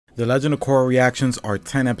The Legend of Korra reactions are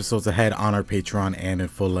 10 episodes ahead on our Patreon and in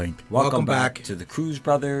full length. Welcome back to the Cruz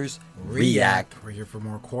Brothers React. We're here for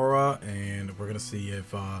more Korra, and we're gonna see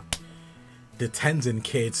if the Tenzin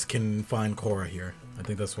kids can find Korra here. I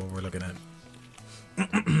think that's what we're looking at.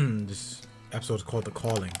 This episode is called The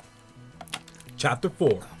Calling. Chapter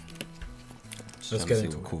 4. Let's get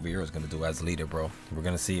into what Kuvira's gonna do as leader, bro. We're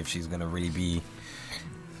gonna see if she's gonna really be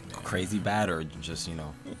crazy bad or just, you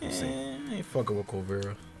know, see. I ain't fucking with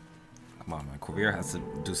Kuvira. Come on, man. Kuvira has to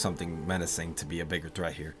do something menacing to be a bigger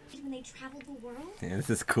threat here. When they travel the world? Yeah,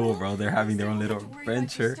 this is cool, bro. They're having their own little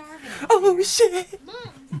adventure. Oh, shit! Mom,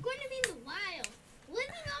 we're going to be in the wild. Living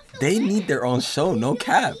off the They land. need their own show, no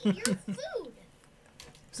cap. Your food.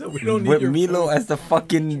 So we don't need With your Meelo food. as the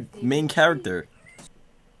fucking main character.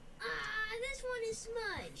 This one is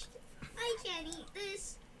smudged. I can't eat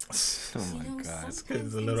this. Oh my god. This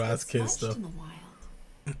kid's a little ass kid stuff.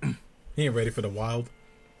 He ain't ready for the wild.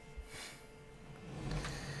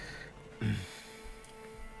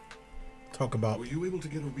 Talk about Were you able to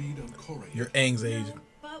get a read on Korra yet? your Aang's age.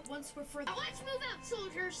 But once we're further... Let's move out,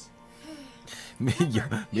 soldiers.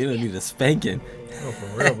 Meelo need a spanking. Oh,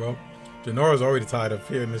 for real, bro. Janora's already tired of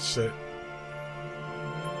hearing this shit.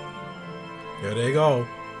 Here they go.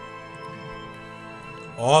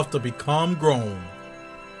 Off to become grown.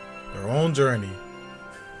 Their own journey.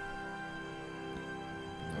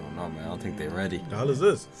 No, man. I don't think they're ready. The hell is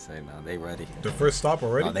this? Say no, they ready. The first stop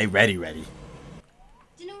already? No, they ready.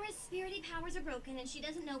 Denora's spirity powers are broken and she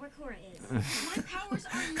doesn't know where Korra is. My powers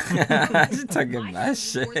are not. She's talking I that need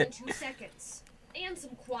shit. more than 2 seconds. And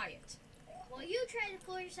some quiet. While you try to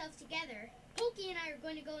pull yourselves together, Pokey and I are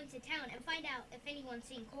going to go into town and find out if anyone's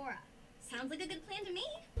seen Korra. Sounds like a good plan to me.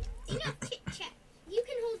 Enough chit-chat. You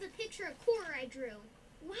can hold the picture of Korra I drew.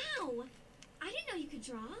 Wow. I didn't know you could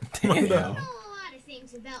draw. What the You know hell? a lot of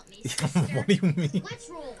things about me, sister. What do you mean? Let's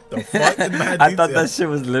roll. The fuck in mad I thought detail. that shit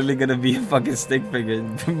was literally gonna be a fucking stick figure.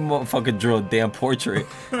 Motherfucker drew a damn portrait.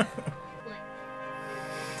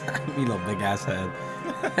 Meelo big ass head.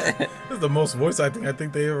 This is the most voice acting I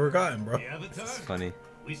think they ever gotten, bro. The Avatar? It's funny.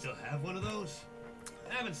 We still have one of those?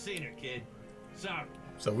 I haven't seen her, kid. Sorry.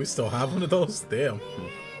 So we still have one of those? Damn.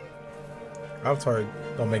 Avatar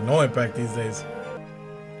don't make no impact these days.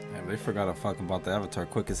 Man, they forgot to fuck about the Avatar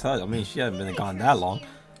quick as hell. I mean, she hadn't been gone that long.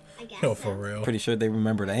 I guess Yo, so. for real. Pretty sure they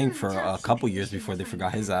remembered Aang for a couple years before they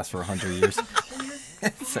forgot his ass for 100 years.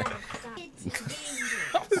 This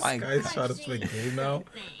my guy's God. trying to spit game now.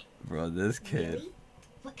 Bro, this kid. Really?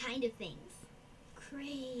 What kind of things?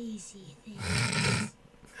 Crazy things.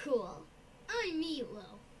 Cool. I'm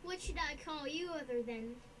Meelo. What should I call you other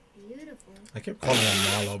than beautiful? I kept calling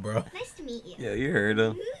him Malo, bro. Nice to meet you. Yeah, you heard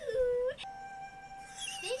him. Ooh.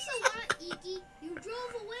 Thanks a lot, Iki. You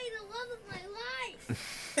drove away the love of my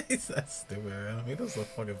life. He's that stupid, man. I mean, that's so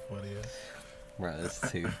fucking funny. Yeah. Bro,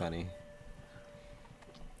 that's too funny.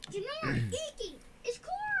 Janora, Iki, it's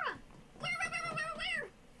Korra. Where?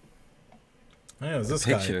 Man, it's this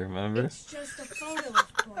Picture, remember? It's just a photo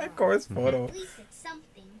of Korra. guy. Of course, photo. At least it's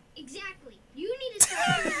something. Exactly. You need to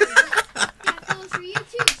start doing your work. That goes for you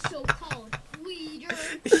too, so-called leader.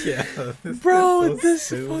 Yeah. Bro, is this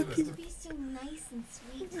so fucking- stupid. Be so nice and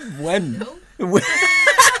sweet. When?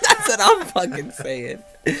 That's what I'm fucking saying.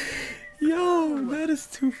 Yo, that is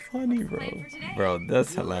too funny, bro. Bro,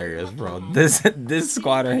 that's hilarious, bro. This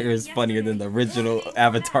squad right here is funnier than the original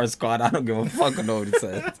Avatar squad. I don't give a fuck what nobody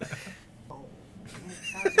says.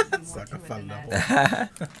 It's like I found out.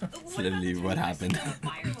 That's literally what happened.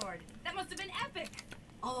 That must have been epic.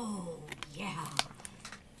 Oh, yeah.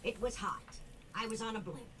 It was hot. I was on a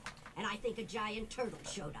blimp, and I think a giant turtle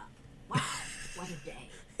showed up. Wow, what a day.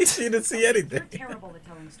 She didn't see anything. You're terrible at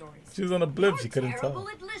telling stories. She was on a blimp. She You're couldn't terrible tell.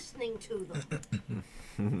 at listening to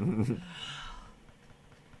them.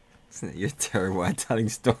 You're terrible at telling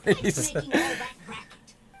Who's stories. making all that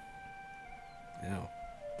racket? Ew.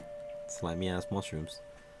 Slimy ass mushrooms.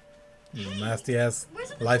 Nasty ass Where's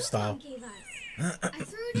the lifestyle. Mom gave us? I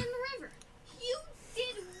threw it in the river. You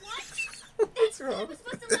did what? What's That wrong? was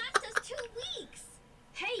supposed to last us 2 weeks.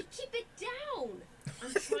 Hey, keep it down.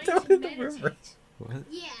 I'm trying Down to in the river. meditate. What?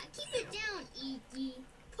 Yeah, keep it down, Iki.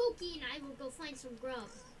 Pokey and I will go find some grub.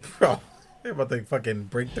 Bro, they're about to fucking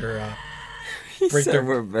break their He Break said their-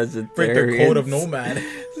 we're break vegetarians. their code of nomad.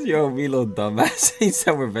 Yo, Meelo dumbass. He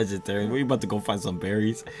said we're vegetarian. We about to go find some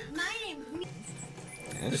berries. My name's Me.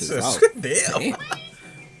 That It's shit's just- out. Damn.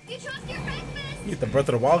 You dropped your breakfast. Get the breath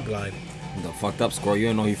of the wild glide. The fucked up squirrel you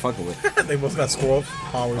don't know who you fucking with. They both got squirrel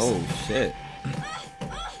powers. Oh shit.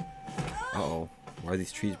 Uh-oh. Why are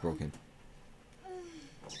these trees broken?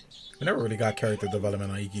 We never really got character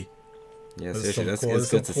development on Iki. Yeah, This is seriously, some that's cool, it's this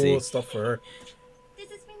is good to some cool see. This stuff for her. has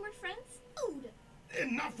been we're friends? Dude,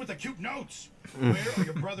 Enough with the cute notes. Where are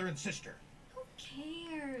your brother and sister? Who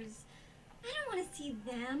cares? I don't want to see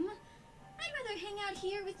them. I'd rather hang out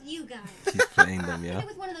here with you guys. She's playing them, yeah.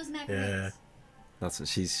 With one of those Yeah. macaroons. That's what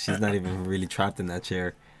she's not even really trapped in that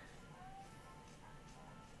chair.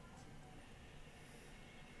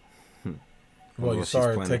 Well, you she's saw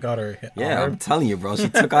her playing take it. out her Yeah, arm. I'm telling you, bro. She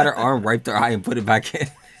took out her arm, wiped her eye, and put it back in.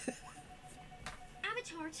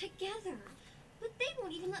 Avatar together. But they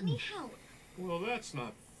won't even let me help. Well, that's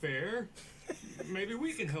not fair. Maybe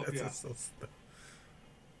we can help you That's out. so stupid.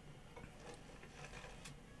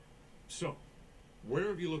 So, where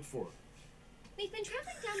have you looked for her? We've been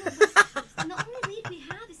traveling down the west, and the only lead we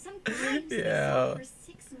have is some guy who Yeah. saw her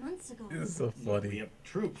 6 months ago. This is so We funny. have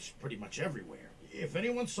troops pretty much everywhere. If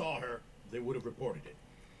anyone saw her, they would have reported it.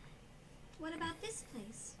 What about this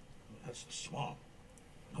place? That's the swamp.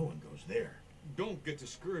 No one goes there. Don't get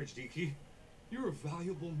discouraged, Iki. You're a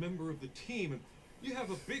valuable member of the team, and you have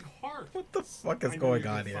a big heart. What the fuck is I know going you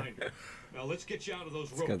can on here? find her. Now let's get you out of those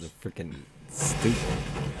This guy's ropes. a freaking stupid.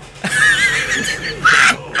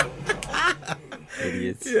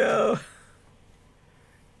 Idiots. Yo.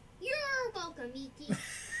 you're welcome, Iki.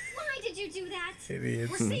 Why did you do that?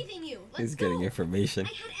 Idiots. We're saving you. Let's He's getting go. information. I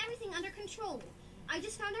had everything under control. I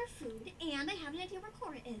just found our food, and I have an idea where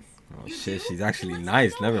Korra is. Oh You shit, do? she's Then actually let's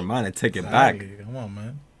nice. get Never going. mind, I take it back. Exactly. Come on,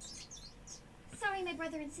 man. Sorry my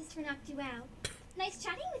brother and sister knocked you out. Nice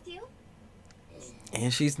chatting with you.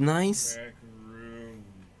 And she's nice. Macaroon.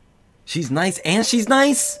 She's nice and she's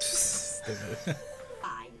nice.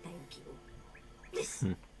 Fine, thank you.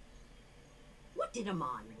 Listen. What did Amon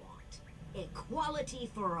want? Equality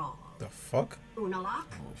for all. The fuck? Unalak,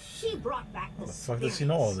 she brought back the How the fuck does she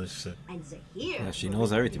know all this shit? And Zahir. Yeah, she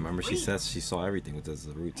knows everything. Remember, she says she saw everything with the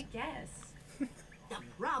roots. I guess. The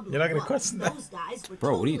problem You're not gonna was question that? those guys were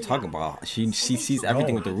Bro, what are you totally talking out about? of She it, and they sees took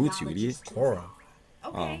everything all with the our roots, you knowledge idiot. to Korra.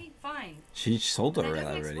 Okay, fine. She sold her That that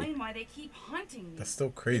doesn't already. explain why they keep hunting me. That's still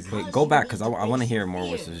crazy. Wait, go back, because I want to hear more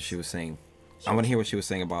what she was saying. I want to hear what she was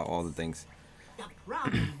saying about all the things. The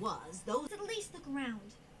problem was those At least look around.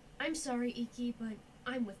 I'm sorry, Iki, but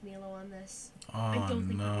I'm with Meelo on this. Oh I don't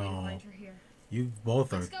think we're going to no. find her here. You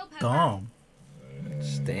both are Let's go, Pepper. dumb.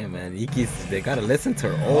 Damn, man. Iki's, they gotta listen to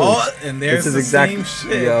her. Oh, and there's this is the exactly, same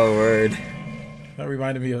shit. Yo, word. That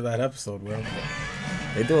reminded me of that episode, bro.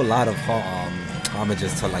 They do a lot of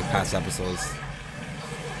homages to like past episodes.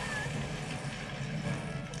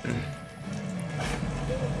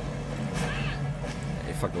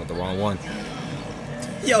 They fucking with the wrong one.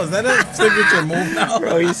 Yo, is that a signature move now?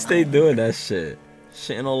 Bro, he stayed doing that shit.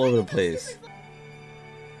 Shitting all over the place.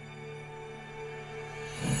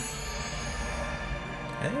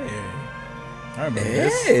 Hey. I remember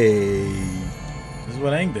this. Hey. This is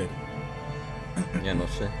what Aang did. Yeah, no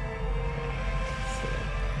shit. So,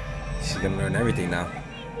 she's gonna learn everything now.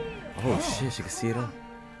 Oh shit, she can see it all.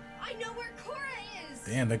 I know where Korra is.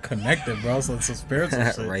 Damn, they're connected, bro. So it's some spiritual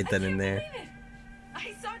shit. Right then and there. Believe it.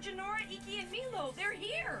 I saw Janora, Iki, and Meelo. They're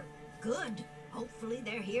here. good. Hopefully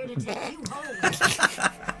they're here to take you home.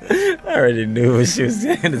 I already knew what she was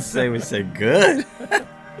going to say. We said good. I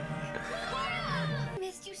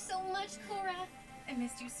missed you so much, Korra. I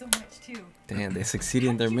missed you so much too. Damn, they succeeded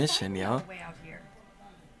in their mission, yo. yo. Way out here.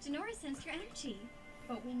 Janora sensed your energy.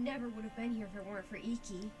 But we never would have been here if it weren't for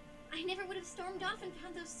Iki. I never would have stormed off and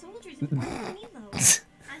found those soldiers if it wasn't Meelo.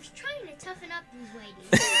 I was trying to toughen up these ladies.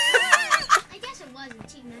 I guess it was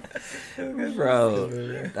achievement. Bro,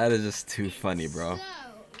 that is just too funny, bro. So,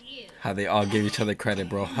 you. How they all give each other credit,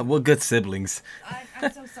 bro. What good siblings.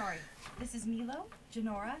 I'm so sorry. This is Meelo,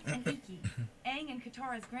 Janora, and Iki. Aang and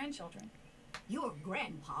Katara's grandchildren. Your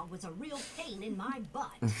grandpa was a real pain in my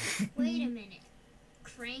butt. Wait a minute.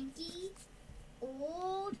 Cranky?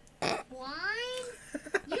 Old? Blind?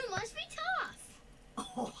 You must be tough.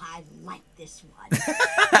 Oh, I like this one.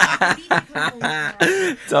 Maybe they come over for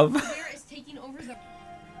us. Tough. Bear is taking over the...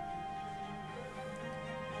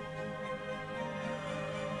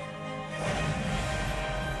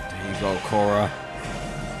 There you go, Korra.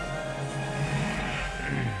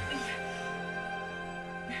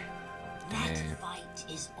 That Damn. fight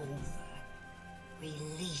is over.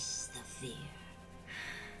 Release the fear.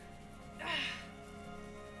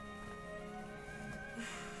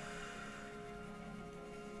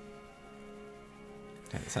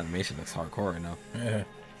 Damn, this animation looks hardcore right now. Yeah.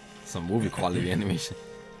 Some movie quality animation.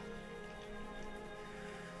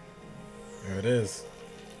 There it is.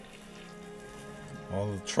 All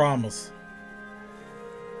the traumas.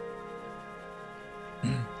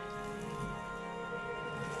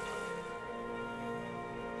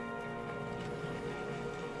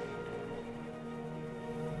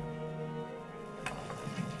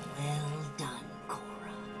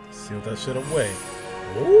 Sealed that shit away.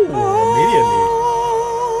 Ooh, immediately.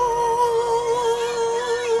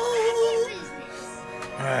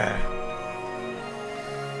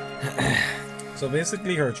 So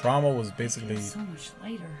basically, her trauma was basically So much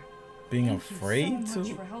later. being Thank you afraid so much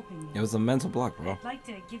to. for helping me. It was a mental block, bro. I'd like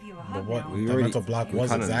to give you a But hug what now. We the already- mental block we was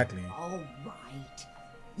kinda- exactly. All right.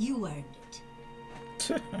 You earned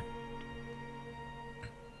it.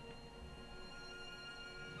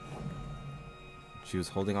 She was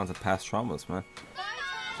holding on to past traumas, man.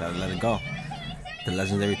 She had to let it go. The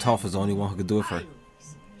legendary Toph was the only one who could do it for her.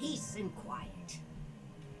 Peace and quiet.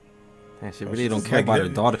 Man, she Bro, really she's don't just care like about her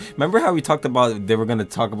living- daughter. Remember how we talked about they were gonna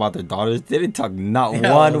talk about their daughters? They didn't talk not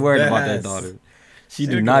Yeah, one it word was about their best. daughter. She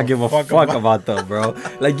didn't do not give a fuck about them, bro.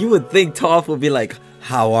 Like you would think Toph would be like,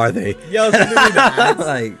 "How are they?" Yo, she didn't even ask.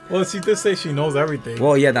 Like, Well, she did say she knows everything.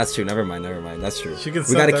 well, yeah, that's true. Never mind. That's true. She can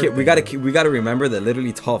we gotta sense keep, we everything. gotta we gotta remember that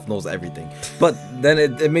literally Toph knows everything. But then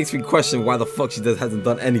it makes me question why the fuck she hasn't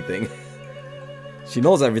done anything. She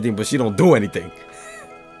knows everything, but she don't do anything.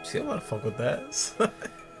 She don't want to fuck with that.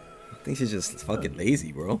 I think she's just fucking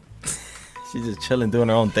lazy, bro. She's just chilling, doing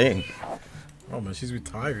her own thing. Oh man, she's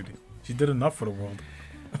retired. She did enough for the world.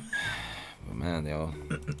 But man, yo,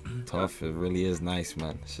 Toph, it really is nice,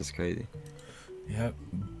 man. It's just crazy. Yep.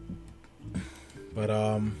 But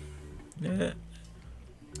yeah.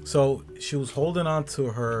 So she was holding on to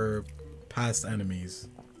her past enemies.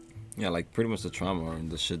 Yeah, like pretty much the trauma and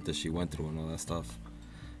the shit that she went through and all that stuff.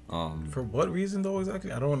 For what reason though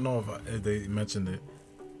exactly? I don't know if they mentioned it.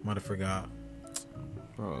 Might have forgot.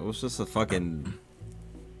 Bro, it was just a fucking.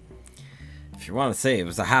 If you want to say it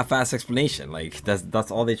was a half-ass explanation, like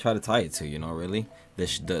that's all they try to tie it to, you know, really.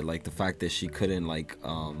 Like the fact that she couldn't like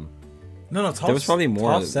No, Toph, there was probably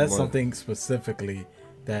more. Toph said more- something specifically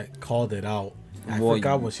that called it out. I Well,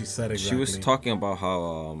 forgot what she said exactly. She was talking about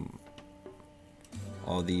how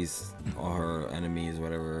all her enemies,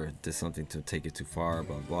 whatever, did something to take it too far,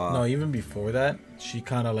 blah blah. No, even before that, she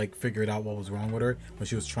kind of like figured out what was wrong with her when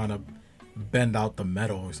she was trying to bend out the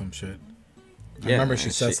metal or some shit. I remember she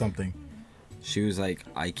and said something. She was like,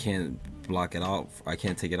 "I can't block it out. I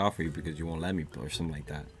can't take it off for you because you won't let me," or something like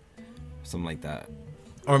that. Something like that.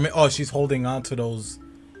 Or she's holding on to those.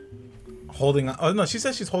 Holding on. Oh no, she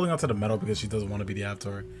said she's holding on to the metal because she doesn't want to be the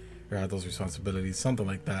actor or have those responsibilities, something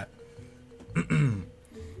like that.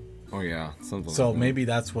 Oh yeah, something. So like that. maybe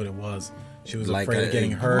that's what it was. She was like afraid of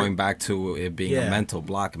getting hurt. Going back to it being Yeah. a mental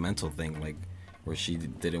block, a mental thing, like where she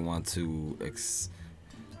didn't want to,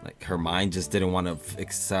 like her mind just didn't want to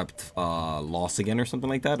accept loss again or something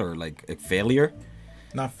like that, or like a failure.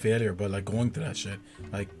 Not failure, but like going through that shit.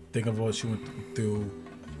 Like think of what she went through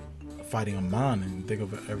fighting a man, and think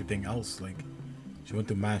of everything else. Like she went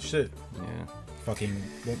through mad shit. Yeah. Fucking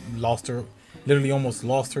lost her. Literally almost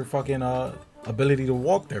lost her fucking ability to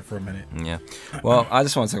walk there for a minute. Yeah. Well, I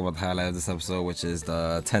just want to talk about the highlight of this episode, which is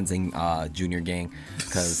the Tenzing Junior gang,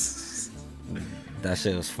 because that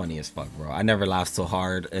shit was funny as fuck, bro. I never laughed so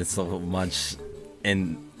hard and so much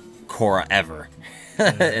in Korra ever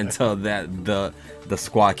until the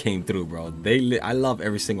squad came through, bro. I love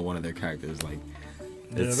every single one of their characters. Like,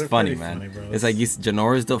 it's they're funny, pretty man. funny, bro. It's like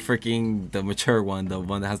Janora's the mature one, the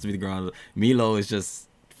one that has to be the ground. Meelo is just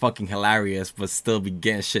fucking hilarious, but still be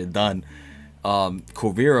getting shit done.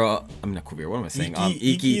 Kuvira, I mean not Kuvira, what am I saying?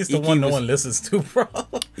 Iki is the one no one listens to, bro.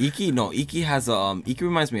 Iki has Iki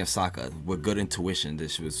reminds me of Sokka with good intuition.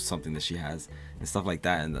 This was something that she has and stuff like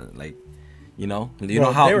that, and like, you know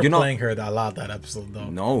how they were playing her a lot that episode though.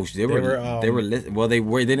 No, they didn't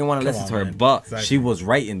want to listen to her, man. but Exactly. she was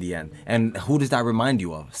right in the end. And who does that remind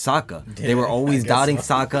you of? Sokka. Yeah, They were I always guess doubting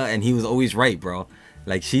so. Sokka, and he was always right, bro.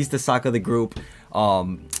 Like, she's the Sokka of the group.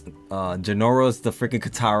 Janora's the freaking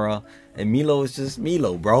Katara, and Meelo is just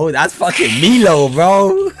Meelo, bro. That's fucking Meelo,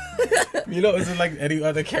 bro. Meelo isn't like any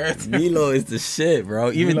other character. Meelo is the shit,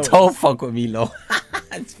 bro. Even Meelo- Toph fuck with Meelo.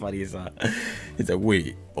 It's funny as hell. He's like,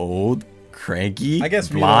 wait, old, cranky, I guess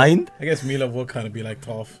blind. Meelo will kind of be like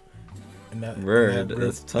Toph. In that Word, group.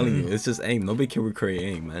 that's telling you, it's just Aang. Nobody can recreate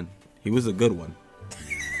Aang, man. He was a good one.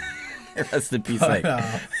 Rest in peace,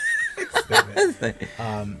 Aang.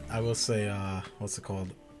 I will say, what's it called?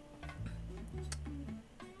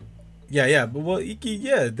 Yeah, but well, Iki,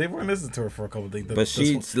 they weren't listening to her for a couple of things. But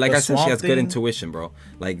like I said, she has good thing. intuition, bro.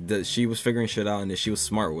 Like she was figuring shit out, and she was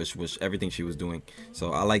smart, which was everything she was doing.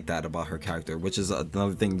 So I like that about her character, which is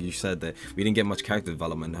another thing you said, that we didn't get much character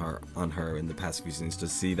development on her in the past few seasons. To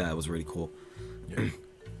see that was really cool.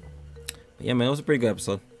 Yeah, man, it was a pretty good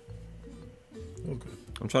episode. Okay.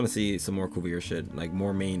 I'm trying to see some more Kuvira shit, like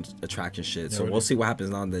more main attraction shit. Yeah, So what we'll is- see what happens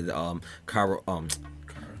now that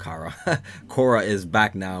Korra is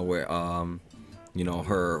back now, where you know,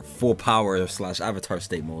 her full power / avatar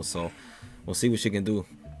state mode. So we'll see what she can do.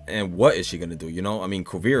 And what is she gonna do? You know, I mean,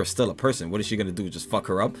 Kuvira is still a person. What is she gonna do? Just fuck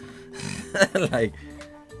her up? Like,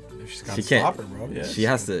 she can't. Stop her, bro. Yeah, she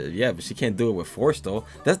has to. Yeah, but she can't do it with force though.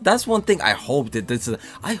 That's one thing. I hope that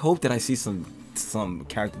I hope that I see some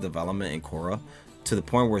character development in Korra, to the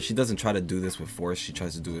point where she doesn't try to do this with force. She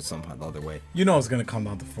tries to do it somehow the other way. You know, it's gonna come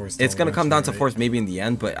down to force. It's gonna come down to force maybe in the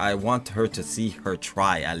end, but I want her to see her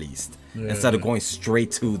try at least, instead of going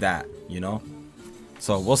straight to that. You know.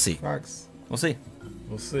 So we'll see. Facts. We'll see.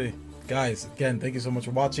 We'll see. Guys, again, thank you so much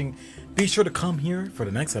for watching. Be sure to come here for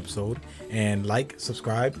the next episode and like,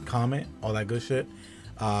 subscribe, comment, all that good shit.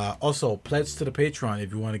 Also, pledge to the Patreon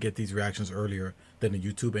if you want to get these reactions earlier than the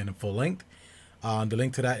YouTube and in full length. The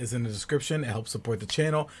link to that is in the description. It helps support the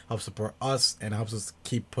channel, helps support us, and helps us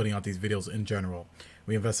keep putting out these videos in general.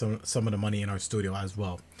 We invest some of the money in our studio as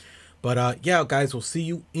well. But yeah, guys, we'll see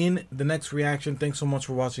you in the next reaction. Thanks so much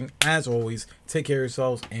for watching. As always, take care of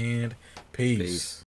yourselves and peace.